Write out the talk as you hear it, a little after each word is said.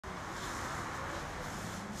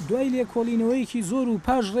دوای لێکۆڵینەوەیەکی زۆر و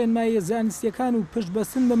پاش ڕێنمایە زانستیەکان و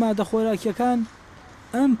پشتبەستن بە مادە خۆراکیەکان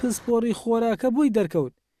ئەم پسپۆڕی خۆراکە بووی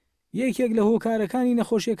دەرکەوت. یەکێک لە هۆکارەکانی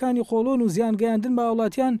نەخۆشیەکانی قۆڵۆن و زیانگەیاندن بە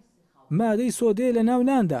وڵاتیان مادەی سۆدەیە لە ناو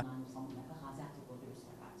ناندا.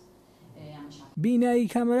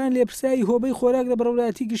 بینایی کامەران لێپرسایی هۆبەی خۆراک لە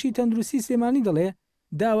بەڕێوەبەری گشتی تەندروستی سلێمانی دەڵێ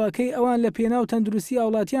داواکەی ئەوان لە پێناو تەندروستی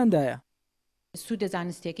وڵاتیاندایە. سوودە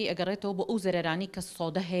زانستیەکەی ئەگەڕێتەوە بۆ ئەو زەرەرانی کە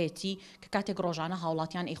سۆدە هەیەی کە کاتێک ڕۆژانە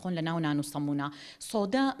هاوڵاتیان ئەیخۆن لە ناو نان و سەمونە.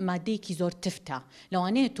 سۆدە مادەیەکی زۆر تفتە،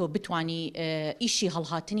 لەوانەیە تۆ بتانی ئیشی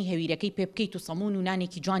هەڵهاتنی هەویرەکەی پێ بکەیت و سەمون و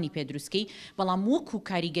نانێکی جوانی پێدروستکەی، بەڵام وەکو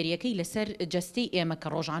کاریگەریەکەی لەسەر جەستەی ئێمە کە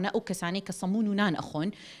ڕۆژانە ئەو کەسانەی کە سەمون و نان ئەخۆن،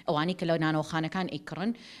 ئەوانەی کە لە نانەواخانەکان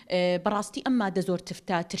ئەیکڕن، بەڕاستی ئەم مادە زۆر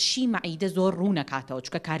تفتە، ترشی مەعیدە زۆر ڕوو نەکاتەوە،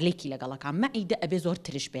 چکە کارلێکی لەگەڵەکان مەعیدە ئەبێ زۆر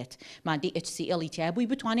ترش بێت، مادەی HCl تیا بووی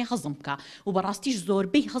بتوانێت هەضم بکە و بەڕاستیش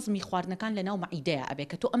زۆربەی هەزمی خواردنەکان لە ناو مەعیدەیە ئەبێ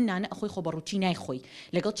کە تۆ ئەم نانە ئەخۆی خۆ بە ڕووتی نایخۆی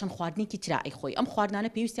لەگەڵ چەند خواردنێکی ترا ئەیخۆی. ئەم خواردنانە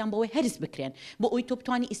پێویستیان بەوەی هەرس بکرێن بۆ ئەوی تۆ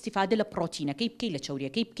بتوانی ئیستیفادە لە پرۆتینەکەی بکەی، لە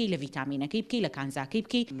چەوریەکەی بکەی، لە ڤیتامینەکەی بکەی، لە کانزاکەی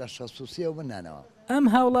بکەی. لە شەسووسیە و نانەوە ئەم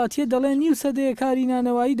هاوڵاتیە دەڵێن نیو سەدەیە کاری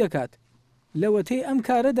نانەوایی دەکات، لەوەتەی ئەم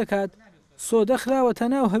کارە دەکات سۆدە خراوەتە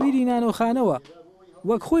ناو هەویری نانەوەخانەوە،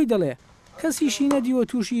 وەک خۆی دەڵێ کەسیشی نەدیوە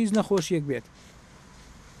تووشی هیچ نەخۆشیەک بێت.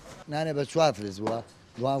 نانێ بە 4 فلس بووە،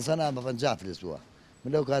 12 نان بە 50 فلس بووە.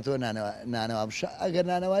 من لەو کاتەوە نانەوە ئەگەر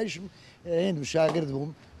نانەوایش هێند و شاگرد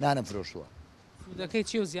بووم نانم فرۆشتووە. سوودەکەی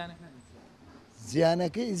چی و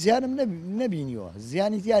زیانەکەی زیانم نەبینیوە،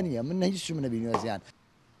 زیانی دیانە من هیچ من نەبینیوە زیان.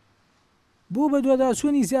 بۆ بە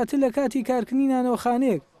دوواداچوونی زیاتر لە کاتی کارکردنی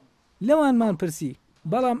نانەوەخانەیەک لەوانمان پرسی،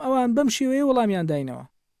 بەڵام ئەوان بەم شێوەیە وەڵامیان داینەوە.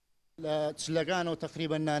 لە چلەکانەوە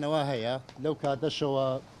تقریبەن نانەوە هەیە، لەو کاتەشەوە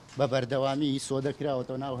بە بەردەوامی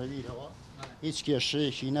سۆدەکراوەتەوە ناو هەویرەوە، هیچ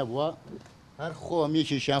کێشەیەکی نەبووە. هەر خۆم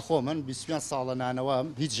یەکێکیان خۆ من 25 ساڵە نانەوە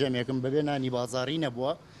هیچ ژەمێکم بەبێ نانی بازاڕی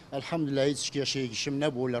نەبووە، ئەلحەمدوللا هیچ کێشەیەکیشم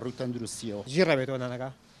نەبوو لە ڕووی تەندروستیەوە. ژیڕە بێتەوە نانەکە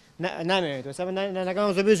نامێنێتەوە، سەبەن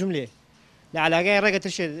نانەکان زۆر بێژم لێ لە علاقەی ڕێگە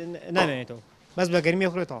ترشێ نامێنێتەوە، بەس بە گەرمی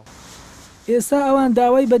خوڕێتەوە. ئێستا ئەوان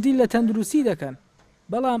داوای بەدیل لە تەندروستی دەکەن،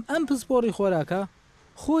 بەڵام ئەم پسپۆڕی خۆراکە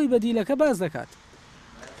خۆی بەدیلەکە باز دەکات.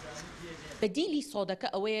 بەدیلی سۆدەکە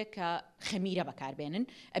ئەوەیە کە خەمیرە بەکاربێنن،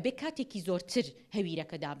 ئەبێ کاتێکی زۆرتر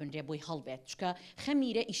هەویرەکە دابنرێ بۆی هەڵبێت، چکە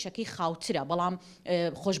خەمیرە ئیشەکەی خاوترە، بەڵام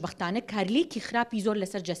خۆشبەختانە کارلێکی خراپی زۆر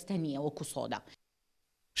لەسەر جەستە نییە وەکو سۆدا.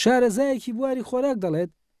 شارەزایەکی بواری خۆراک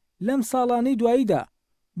دەڵێت لەم ساڵانەی دواییدا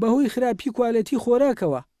بەهۆی خراپی کوالەتی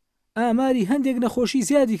خۆراکەوە ئاماری هەندێک نەخۆشی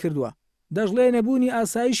زیادی کردووە. دەژڵێ نەبوونی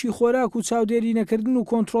ئاسایشی خۆراک و چاودێری نەکردن و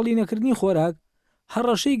کۆنتترۆلی نەکردنی خۆراک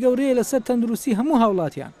هەڕەشەی گەورەیە لەسەر تەندروستی هەموو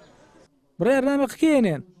هاوڵاتیان.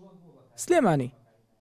 بڕێرنامەقەکەێنێن سلێمانی.